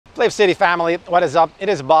Flave City family, what is up? It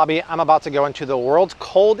is Bobby. I'm about to go into the world's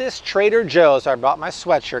coldest Trader Joe's. So I brought my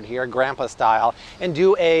sweatshirt here, grandpa style, and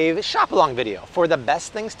do a shop along video for the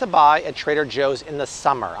best things to buy at Trader Joe's in the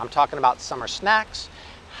summer. I'm talking about summer snacks,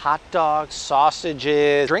 hot dogs,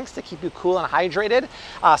 sausages, drinks to keep you cool and hydrated.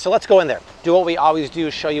 So let's go in there. Do what we always do,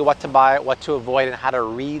 show you what to buy, what to avoid, and how to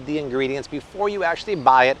read the ingredients before you actually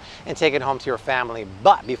buy it and take it home to your family.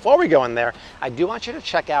 But before we go in there, I do want you to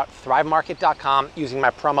check out thrivemarket.com using my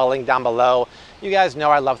promo link down below. You guys know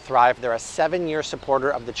I love Thrive. They're a 7-year supporter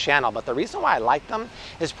of the channel, but the reason why I like them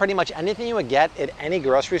is pretty much anything you would get at any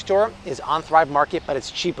grocery store is on Thrive Market, but it's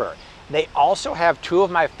cheaper. They also have 2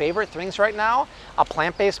 of my favorite things right now, a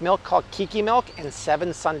plant-based milk called Kiki Milk and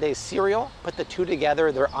 7 Sundays cereal. Put the 2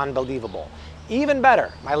 together, they're unbelievable. Even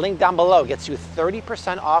better, my link down below gets you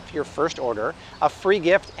 30% off your first order, a free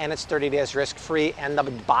gift, and it's 30 days risk-free, and the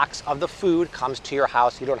box of the food comes to your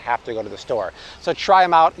house. You don't have to go to the store. So try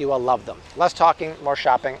them out, you will love them. Less talking, more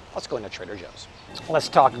shopping. Let's go into Trader Joe's. Let's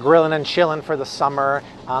talk grilling and chilling for the summer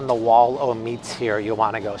on the wall of meats here. You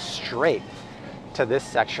want to go straight to this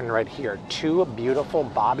section right here. 2 beautiful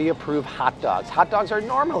Bobby approved hot dogs. Hot dogs are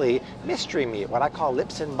normally mystery meat, what I call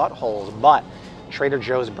lips and buttholes, but Trader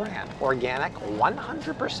Joe's brand, organic,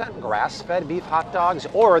 100% grass-fed beef hot dogs,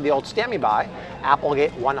 or the old stand me by,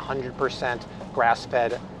 Applegate 100%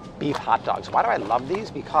 grass-fed beef hot dogs. Why do I love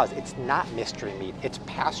these? Because it's not mystery meat. It's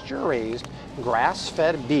pasture-raised,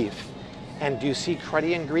 grass-fed beef. And do you see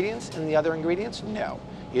cruddy ingredients in the other ingredients? No.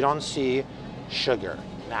 You don't see sugar,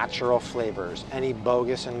 natural flavors, any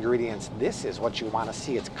bogus ingredients. This is what you want to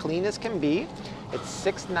see. It's clean as can be. It's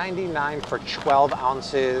 $6.99 for 12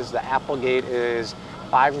 ounces. The Applegate is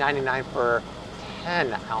 $5.99 for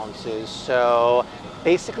 10 ounces. So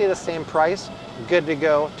basically the same price. Good to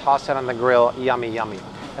go. Toss it on the grill. Yummy, yummy.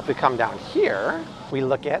 If we come down here, we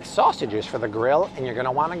look at sausages for the grill, and you're going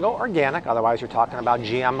to want to go organic. Otherwise, you're talking about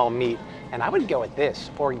GMO meat. And I would go with this,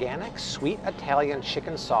 organic sweet Italian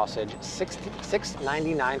chicken sausage,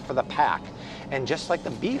 $6.99 for the pack. And just like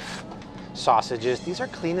the beef sausages, these are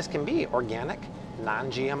clean as can be. Organic,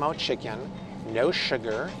 non-GMO chicken, no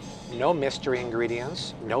sugar, no mystery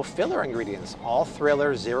ingredients, no filler ingredients. All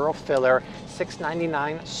thriller, zero filler,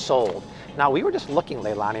 $6.99 sold. Now we were just looking,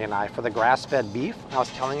 Leilani and I, for the grass-fed beef. And I was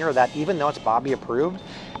telling her that even though it's Bobby approved,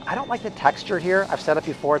 I don't like the texture here. I've said it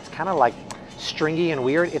before, it's kind of like stringy and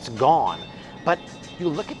weird. It's gone. But you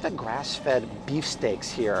look at the grass-fed beef steaks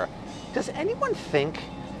here. Does anyone think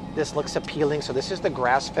this looks appealing? So this is the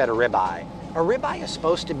grass-fed ribeye. A ribeye is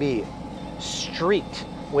supposed to be streaked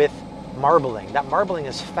with marbling. That marbling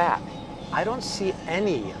is fat. I don't see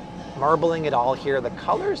any marbling at all here. The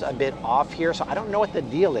color's a bit off here, so I don't know what the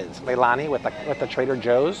deal is, Leilani, with the Trader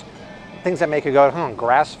Joe's. Things that make you go,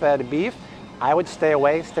 grass-fed beef. I would stay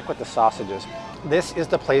away, stick with the sausages. This is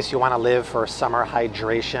the place you want to live for summer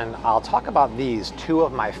hydration. I'll talk about these, 2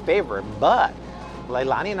 of my favorite, but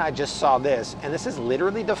Leilani and I just saw this, and this is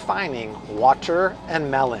literally defining water and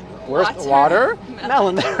melon. Where's water?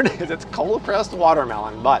 Melon, there it is. It's cold pressed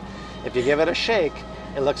watermelon, but if you give it a shake,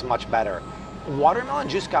 it looks much better. Watermelon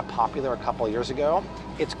juice got popular a couple years ago.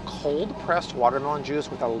 It's cold pressed watermelon juice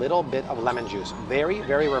with a little bit of lemon juice. Very,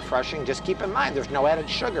 very refreshing. Just keep in mind, there's no added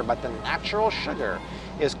sugar, but the natural sugar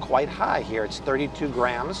is quite high here. It's 32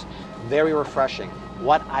 grams, very refreshing.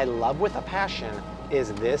 What I love with a passion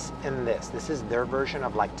is this and this. This is their version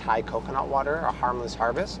of like Thai coconut water, a harmless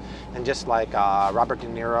harvest. And just like Robert De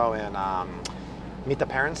Niro in Meet the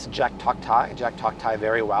Parents, Jack talked Thai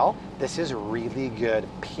very well. This is really good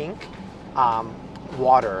pink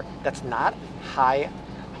water that's not high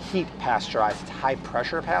heat pasteurized, it's high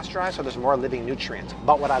pressure pasteurized, so there's more living nutrients.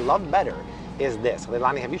 But what I love better is this.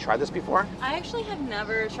 Leilani, have you tried this before? I actually have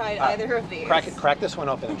never tried either of these. Crack this one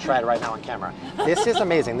open and try it right now on camera. This is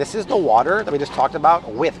amazing. This is the water that we just talked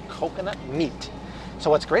about with coconut meat. So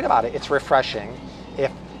what's great about it, it's refreshing.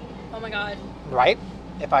 Oh my God. Right?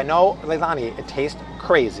 If I know Leilani, it tastes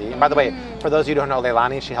crazy. And by the way, for those of you who don't know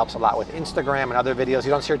Leilani, she helps a lot with Instagram and other videos.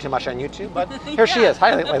 You don't see her too much on YouTube, but here she is.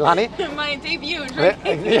 Hi, Leilani. My debut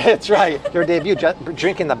drinking. Yeah, that's right. Your debut,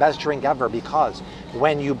 drinking the best drink ever, because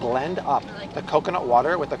when you blend up the coconut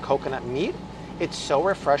water with the coconut meat, it's so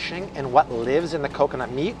refreshing. And what lives in the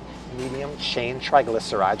coconut meat? Medium chain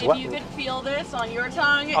triglycerides. If you could feel this on your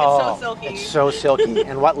tongue, it's so silky. It's so silky.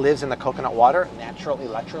 And what lives in the coconut water? Natural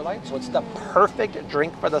electrolytes. So it's the perfect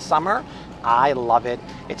drink for the summer. I love it.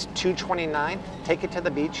 It's $2.29. Take it to the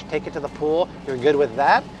beach, take it to the pool. You're good with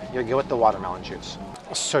that. You're good with the watermelon juice.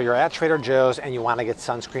 So you're at Trader Joe's and you want to get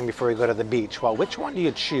sunscreen before you go to the beach. Well, which one do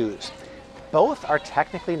you choose? Both are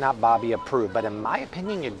technically not Bobby approved, but in my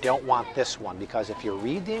opinion, you don't want this one, because if you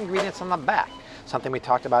read the ingredients on the back, something we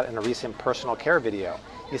talked about in a recent personal care video.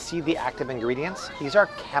 You see the active ingredients? These are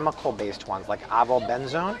chemical-based ones like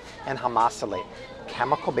avobenzone and hamalate.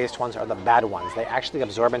 Chemical-based ones are the bad ones. They actually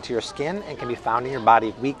absorb into your skin and can be found in your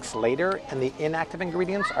body weeks later, and the inactive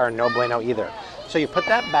ingredients are no bueno either. So you put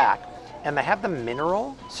that back, and they have the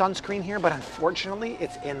mineral sunscreen here, but unfortunately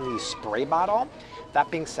it's in the spray bottle. That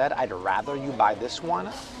being said, I'd rather you buy this one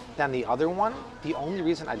than the other one. The only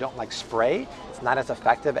reason I don't like spray, it's not as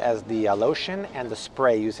effective as the lotion, and the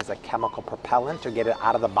spray uses a chemical propellant to get it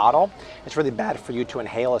out of the bottle. It's really bad for you to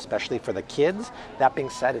inhale, especially for the kids. That being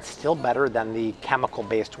said, it's still better than the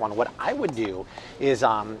chemical-based one. What I would do is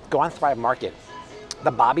go on Thrive Market.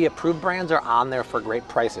 The Bobby approved brands are on there for great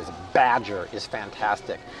prices. Badger is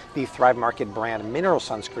fantastic. The Thrive Market brand mineral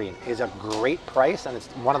sunscreen is a great price, and it's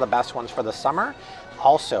one of the best ones for the summer.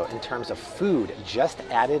 Also, in terms of food, just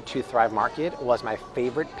added to Thrive Market was my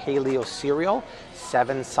favorite paleo cereal,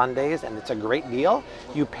 7 Sundays, and it's a great deal.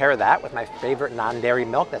 You pair that with my favorite non-dairy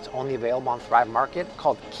milk that's only available on Thrive Market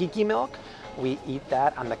called Kiki Milk. We eat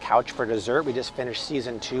that on the couch for dessert. We just finished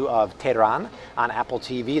season 2 of Tehran on Apple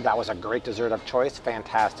TV. That was a great dessert of choice,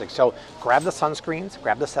 fantastic. So grab the sunscreens,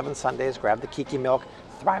 grab the 7 Sundays, grab the Kiki Milk.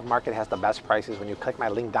 Thrive Market has the best prices. When you click my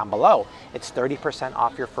link down below, it's 30%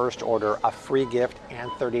 off your first order, a free gift,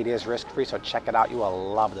 and 30 days risk-free. So check it out. You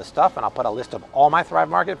will love this stuff. And I'll put a list of all my Thrive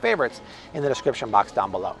Market favorites in the description box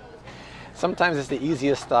down below. Sometimes it's the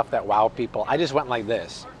easiest stuff that wow people. I just went like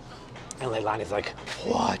this. And Leilani's like,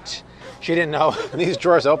 what? She didn't know these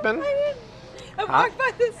drawers open? I've walked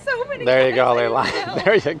by this so many There you times. go, Leilani.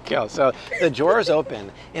 There you go. So the drawers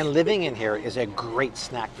open, and living in here is a great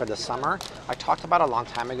snack for the summer. I talked about a long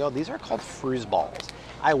time ago. These are called Fruz balls.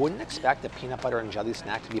 I wouldn't expect a peanut butter and jelly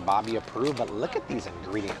snack to be Bobby approved, but look at these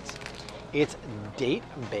ingredients. It's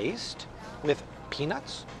date-based with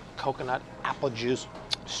peanuts, coconut, apple juice,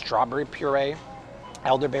 strawberry puree,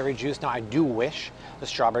 elderberry juice. Now, I do wish the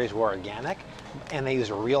strawberries were organic, and they use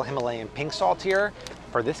real Himalayan pink salt here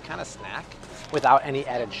for this kind of snack without any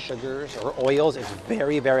added sugars or oils. It's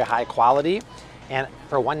very, very high quality. And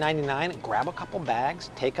for $1.99, grab a couple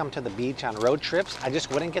bags, take them to the beach on road trips. I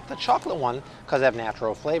just wouldn't get the chocolate one because they have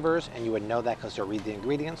natural flavors, and you would know that because they'll read the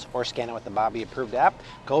ingredients or scan it with the Bobby approved app.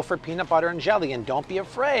 Go for peanut butter and jelly, and don't be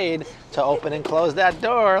afraid to open and close that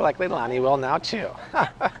door like Leilani will now too.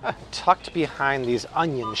 Tucked behind these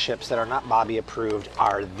onion chips that are not Bobby approved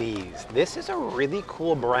are these. This is a really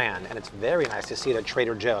cool brand, and it's very nice to see it at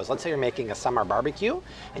Trader Joe's. Let's say you're making a summer barbecue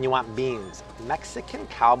and you want beans, Mexican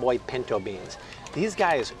cowboy pinto beans. These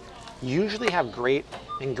guys usually have great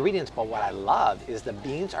ingredients, but what I love is the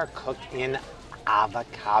beans are cooked in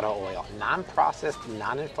avocado oil, non-processed,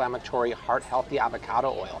 non-inflammatory, heart-healthy avocado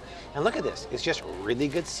oil. And look at this, it's just really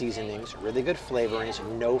good seasonings, really good flavorings,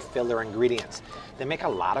 no filler ingredients. They make a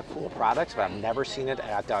lot of cool products, but I've never seen it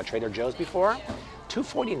at Trader Joe's before.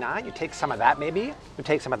 $2.49, you take some of that maybe, you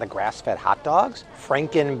take some of the grass-fed hot dogs,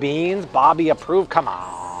 Franken beans, Bobby approved, come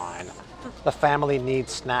on. The family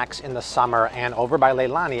needs snacks in the summer, and over by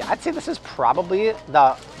Leilani, I'd say this is probably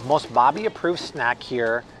the most Bobby approved snack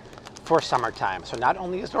here for summertime. So not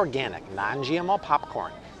only is it organic, non-GMO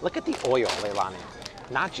popcorn, look at the oil, Leilani.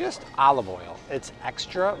 Not just olive oil, it's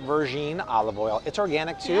extra virgin olive oil. It's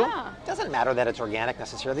organic too. Yeah. Doesn't matter that it's organic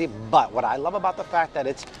necessarily, but what I love about the fact that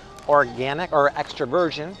it's organic or extra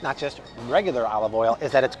virgin, not just regular olive oil,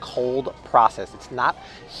 is that it's cold processed. It's not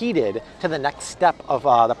heated to the next step of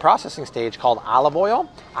the processing stage called olive oil.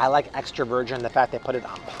 I like extra virgin. The fact they put it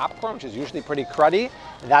on popcorn, which is usually pretty cruddy,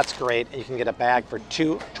 that's great. And you can get a bag for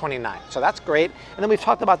 $2.29. So that's great. And then we've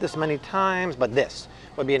talked about this many times, but this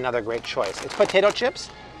would be another great choice. It's potato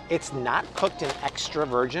chips. It's not cooked in extra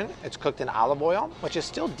virgin. It's cooked in olive oil, which is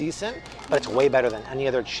still decent, but it's way better than any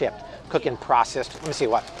other chip. Cooked in processed, let me see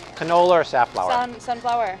what, canola or safflower?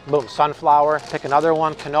 Sunflower. Boom, sunflower. Pick another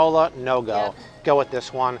one. Canola, no go. Yep. Go with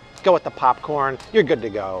this one. Go with the popcorn. You're good to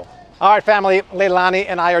go. All right, family, Leilani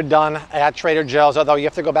and I are done at Trader Joe's, although you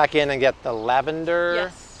have to go back in and get the lavender.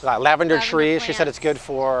 Yes. Lavender tree. Plants. She said it's good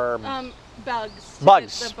for bugs.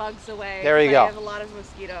 Bugs. Get the bugs away. There you go. I have a lot of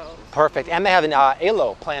mosquitoes. Perfect. And they have an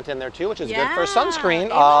aloe plant in there too, which is good for sunscreen.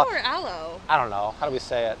 Aloe or aloe? I don't know. How do we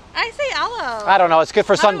say it? I say aloe. I don't know. It's good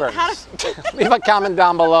for sunburns. Leave a comment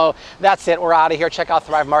down below. That's it. We're out of here. Check out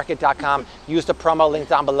thrivemarket.com. Use the promo link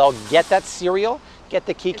down below. Get that cereal. Get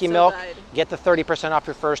the Kiki Milk. Good. Get the 30% off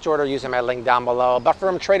your first order using my link down below. But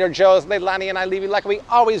from Trader Joe's, Leilani and I leave you like we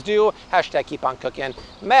always do. Hashtag keep on cooking.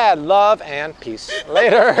 Mad love and peace.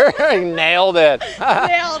 Later. Nailed it.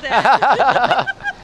 Nailed it.